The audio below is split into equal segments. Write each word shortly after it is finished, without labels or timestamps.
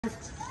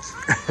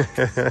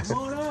Come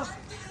on up.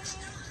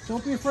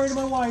 Don't be afraid of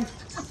my wife.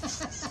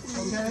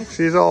 Okay?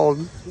 She's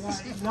old. Yeah,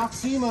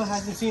 Noxima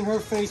hasn't seen her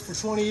face for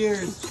 20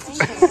 years.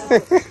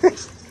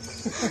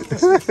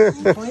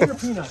 Plain or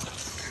peanut?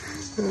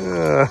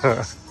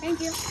 Thank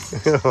you.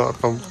 You're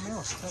welcome.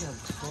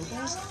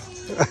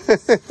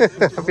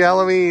 Happy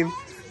Halloween.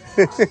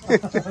 You're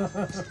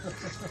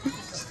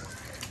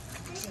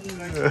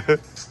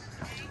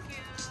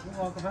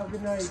welcome. Have a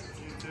good night.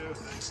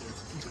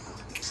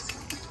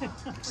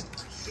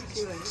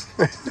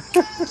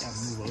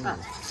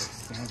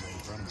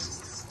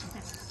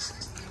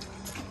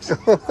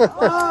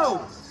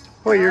 Oh!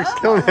 Oh, you're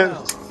killing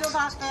it. Still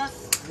got this.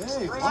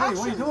 Hey, buddy, what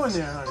are you doing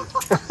there, honey?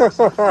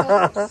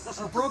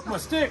 I broke my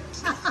stick.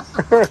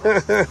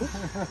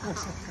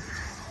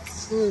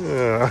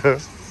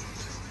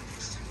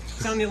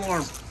 Sound the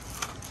alarm.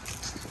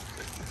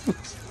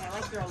 I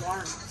like your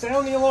alarm.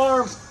 Sound the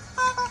alarm.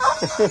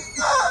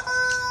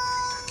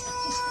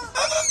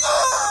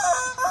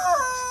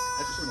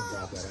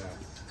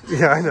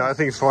 Yeah, I know. I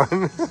think it's fun.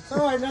 It's all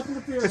right, nothing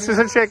to fear. It's just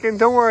a chicken.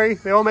 Don't worry.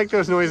 They all make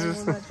those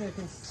noises.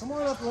 Come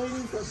on up,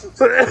 ladies.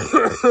 We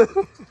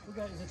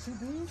got, is it 2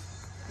 bees?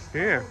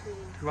 Yeah.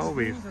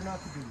 Bumblebees. Bees or not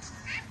the bees?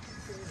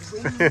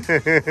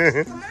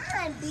 Come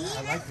on, bees.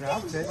 I like your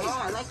outfit.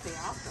 Oh, I like the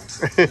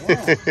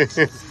outfit.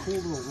 Yeah. Cool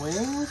little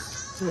wings.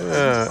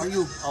 Are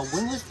you a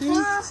wingless bee? No,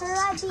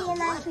 I be a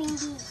nice queen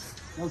bee.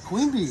 No,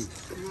 queen bee.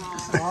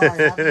 All right,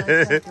 have a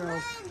nice night,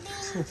 girls.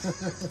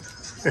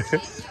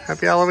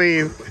 Happy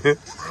Halloween.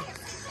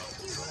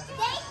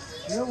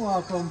 You're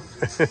welcome.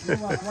 You're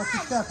welcome. Watch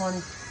your step,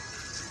 honey.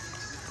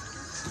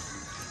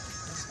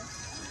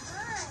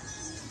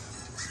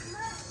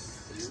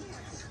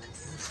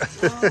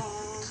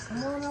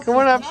 Come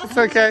on up. It's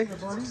okay. Here,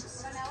 buddy.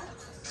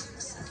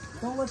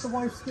 Don't let the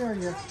wife scare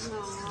you.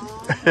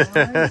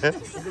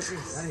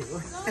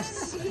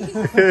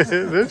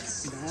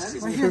 This?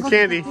 Right here, Some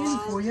candy.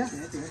 for you.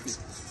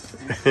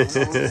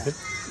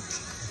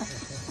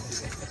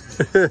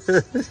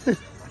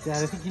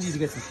 Dad, I think you need to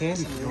get some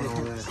candy for doing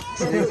all that.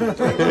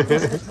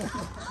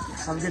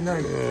 Have a good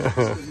night.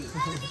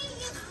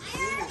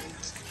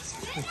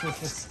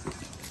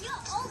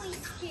 You're always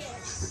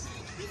scared.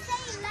 You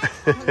say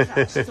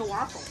It's a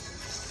waffle.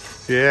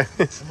 Yeah.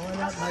 Come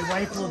on up, my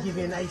wife will give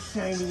you a nice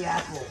shiny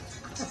apple.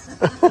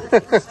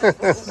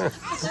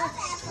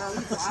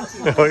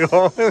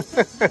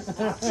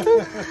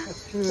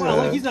 Well,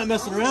 look, he's not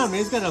messing around, man.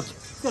 He's got a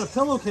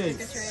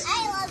pillowcase.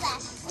 I love that.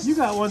 You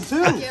got one too.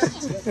 You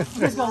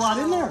guys got a lot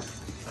in there.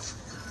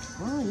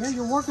 Oh yeah,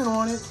 you're working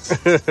on it.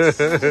 Have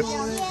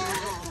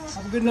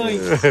a good night.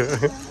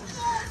 Happy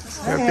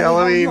Hey,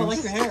 Halloween. I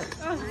like your hair.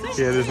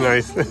 Yeah, it is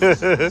nice. What's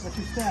your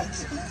step?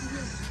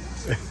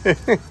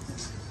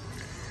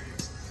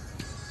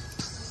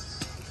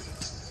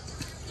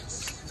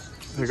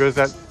 There goes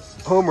that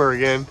Homer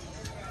again.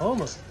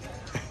 Homer.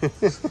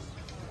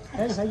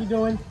 Hey, how you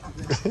doing?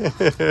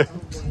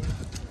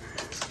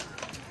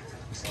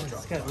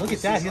 Look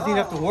at that. He doesn't even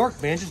have to work,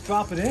 man. Just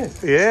drop it in.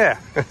 Yeah.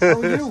 How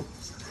are you?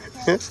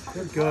 Good,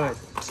 good.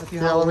 Happy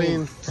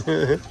Halloween.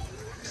 Halloween.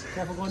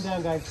 Careful going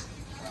down, guys.